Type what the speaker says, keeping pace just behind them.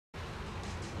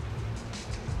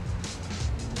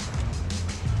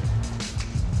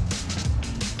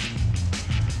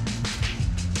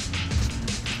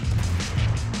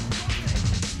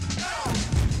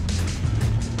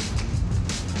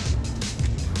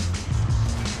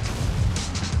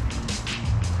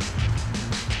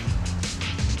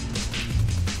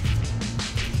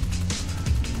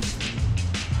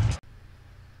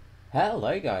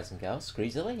Hello guys and girls,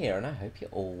 Screezilla here and I hope you're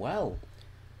all well.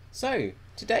 So,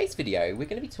 today's video we're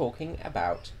going to be talking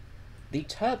about the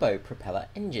turbo propeller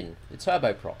engine, the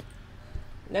turboprop.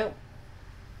 Now,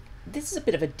 this is a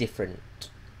bit of a different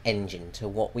engine to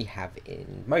what we have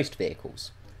in most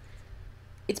vehicles.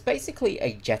 It's basically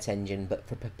a jet engine but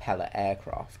for propeller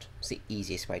aircraft. It's the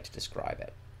easiest way to describe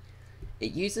it.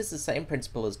 It uses the same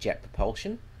principle as jet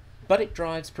propulsion, but it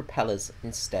drives propellers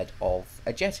instead of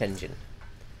a jet engine.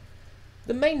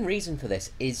 The main reason for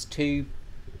this is to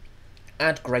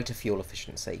add greater fuel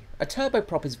efficiency. A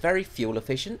turboprop is very fuel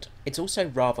efficient. It's also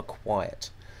rather quiet.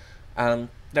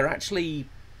 They're actually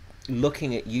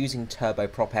looking at using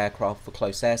turboprop aircraft for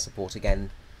close air support again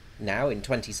now in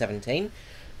 2017.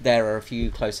 There are a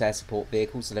few close air support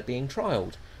vehicles that are being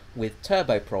trialled with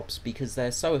turboprops because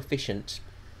they're so efficient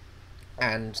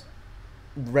and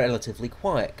relatively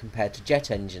quiet compared to jet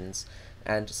engines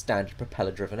and standard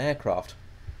propeller driven aircraft.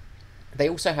 They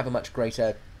also have a much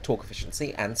greater torque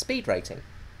efficiency and speed rating.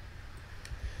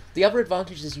 The other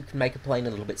advantage is you can make a plane a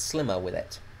little bit slimmer with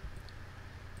it.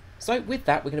 So with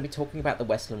that, we're going to be talking about the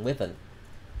Westland Wyvern,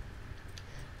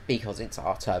 because it's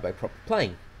our turboprop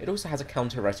plane. It also has a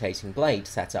counter-rotating blade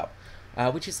setup,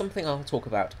 which is something I'll talk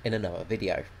about in another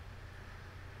video.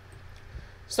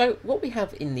 So what we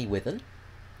have in the Wyvern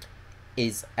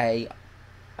is a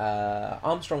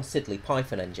Armstrong-Siddeley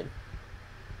Python engine,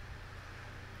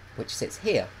 which sits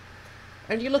here.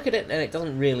 And you look at it and it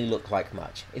doesn't really look like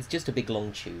much. It's just a big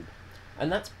long tube.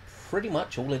 And that's pretty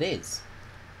much all it is.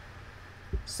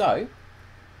 So,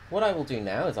 what I will do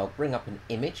now is I'll bring up an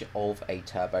image of a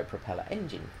turbo propeller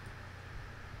engine.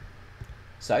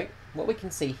 So, what we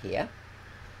can see here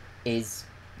is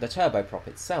the turboprop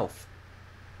itself.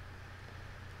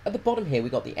 At the bottom here we've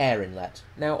got the air inlet.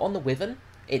 Now on the Wyvern,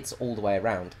 it's all the way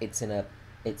around. It's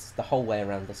the whole way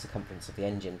around the circumference of the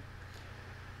engine.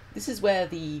 This is where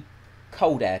the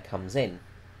cold air comes in.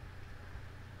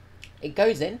 It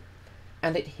goes in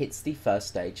and it hits the first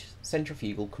stage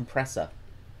centrifugal compressor.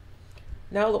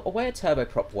 Now, the way a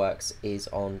turboprop works is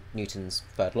on Newton's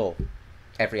third law.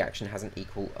 Every action has an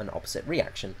equal and opposite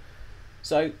reaction.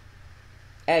 So,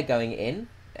 air going in,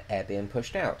 air being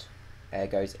pushed out. Air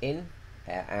goes in,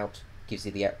 air out, gives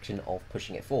you the action of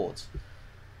pushing it forwards.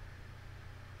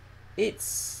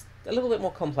 It's a little bit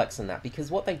more complex than that,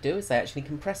 because what they do is they actually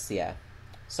compress the air.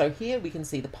 So here we can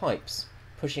see the pipes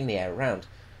pushing the air around,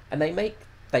 and they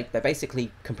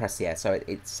basically compress the air, so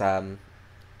it's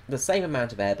the same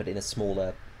amount of air but in a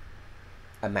smaller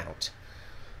amount.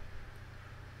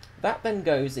 That then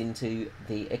goes into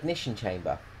the ignition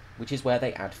chamber, which is where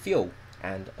they add fuel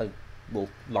and will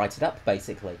light it up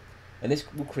basically, and this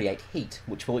will create heat,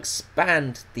 which will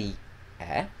expand the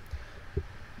air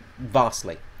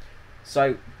vastly.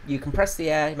 So you compress the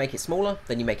air, make it smaller,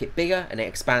 then you make it bigger, and it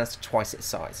expands to twice its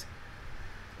size.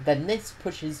 Then this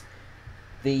pushes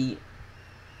the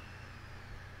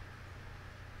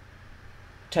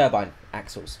turbine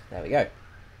axles. There we go.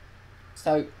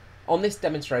 So on this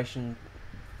demonstration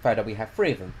photo we have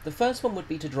three of them. The first one would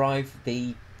be to drive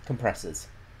the compressors.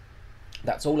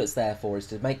 That's all it's there for, is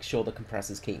to make sure the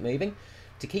compressors keep moving,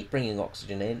 to keep bringing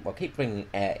oxygen in, or keep bringing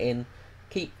air in,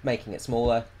 keep making it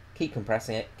smaller, keep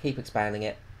compressing it, keep expanding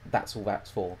it. That's all that's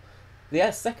for.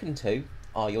 The second two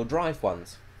are your drive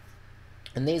ones,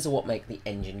 and these are what make the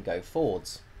engine go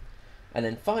forwards. And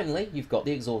then finally you've got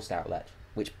the exhaust outlet,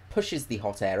 which pushes the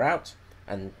hot air out,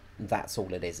 and that's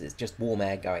all it is. It's just warm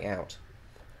air going out.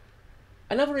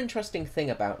 Another interesting thing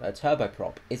about a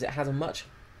turboprop is it has a much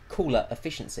cooler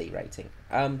efficiency rating.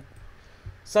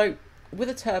 So with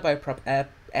a turboprop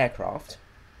aircraft,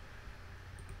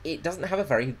 it doesn't have a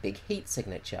very big heat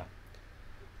signature.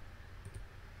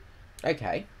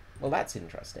 Okay, well that's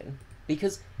interesting,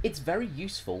 because it's very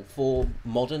useful for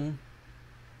modern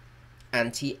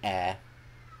anti-air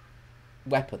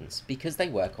weapons, because they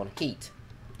work on heat.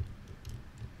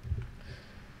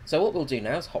 So what we'll do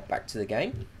now is hop back to the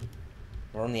game.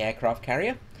 We're on the aircraft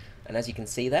carrier, and as you can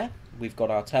see there, we've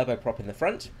got our turboprop in the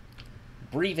front,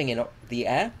 breathing in the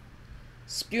air,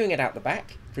 spewing it out the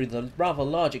back through the rather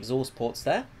large exhaust ports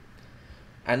there,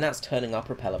 and that's turning our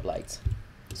propeller blades.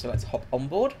 So let's hop on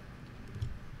board.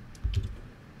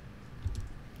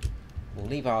 We'll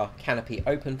leave our canopy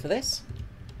open for this.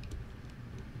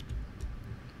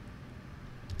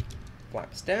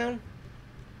 Flaps down.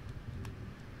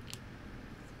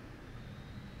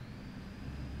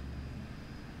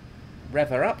 Rev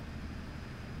her up.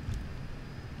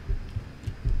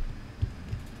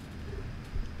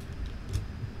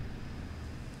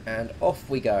 And off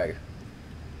we go.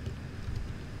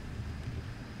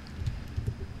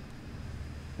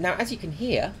 Now, as you can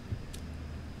hear,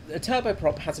 a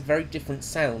turboprop has a very different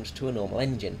sound to a normal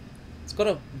engine. It's got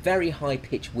a very high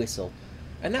pitch whistle,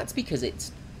 and that's because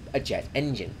it's a jet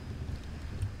engine.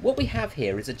 What we have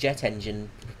here is a jet engine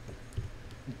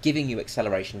giving you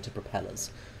acceleration to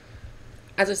propellers.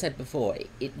 As I said before,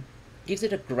 it gives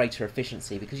it a greater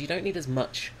efficiency because you don't need as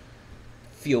much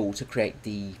fuel to create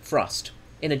the thrust.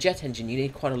 In a jet engine, you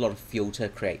need quite a lot of fuel to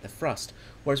create the thrust,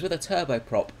 whereas with a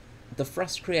turboprop, the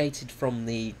thrust created from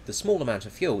the small amount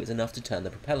of fuel is enough to turn the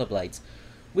propeller blades.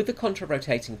 With the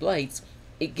contra-rotating blades,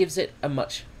 it gives it a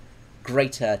much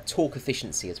greater torque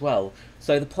efficiency as well,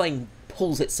 so the plane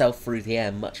pulls itself through the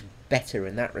air much better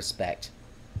in that respect.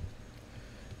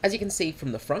 As you can see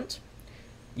from the front,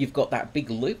 you've got that big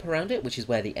loop around it, which is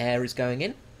where the air is going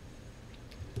in.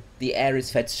 The air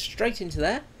is fed straight into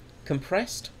there,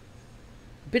 compressed,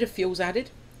 a bit of fuel's added,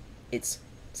 it's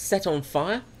set on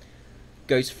fire,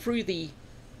 goes through the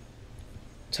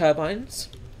turbines,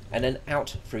 and then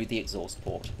out through the exhaust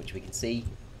port, which we can see.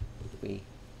 We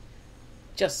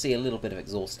just see a little bit of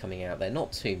exhaust coming out there,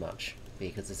 not too much,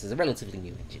 because this is a relatively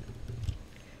new engine.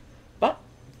 But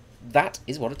that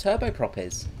is what a turboprop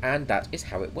is, and that is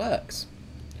how it works.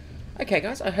 Okay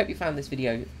guys, I hope you found this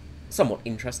video somewhat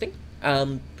interesting.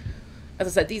 As I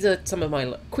said, these are some of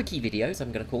my quickie videos,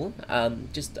 I'm going to call them.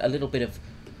 Just a little bit of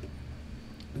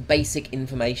basic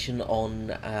information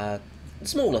on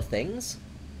smaller things,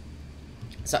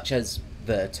 such as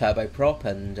the turboprop,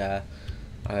 and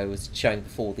I was showing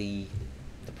before the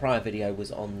prior video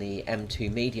was on the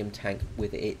M2 medium tank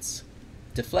with its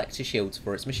deflector shields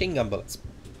for its machine gun bullets.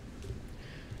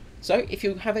 So if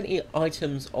you have any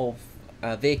items of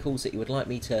vehicles that you would like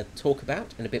me to talk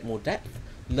about in a bit more depth,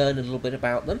 learn a little bit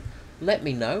about them, let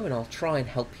me know and I'll try and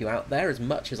help you out there as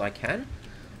much as I can.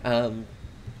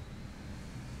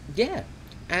 Yeah,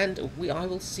 and I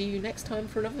will see you next time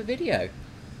for another video.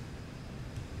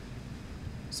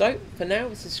 So, for now,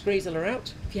 this is Screezilla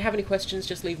out. If you have any questions,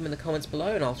 just leave them in the comments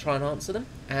below and I'll try and answer them.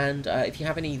 And if you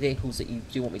have any vehicles that you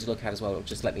do want me to look at as well,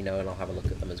 just let me know and I'll have a look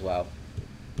at them as well.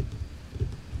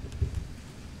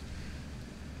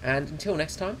 And until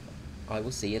next time, I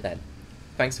will see you then.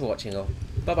 Thanks for watching all.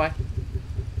 Bye bye.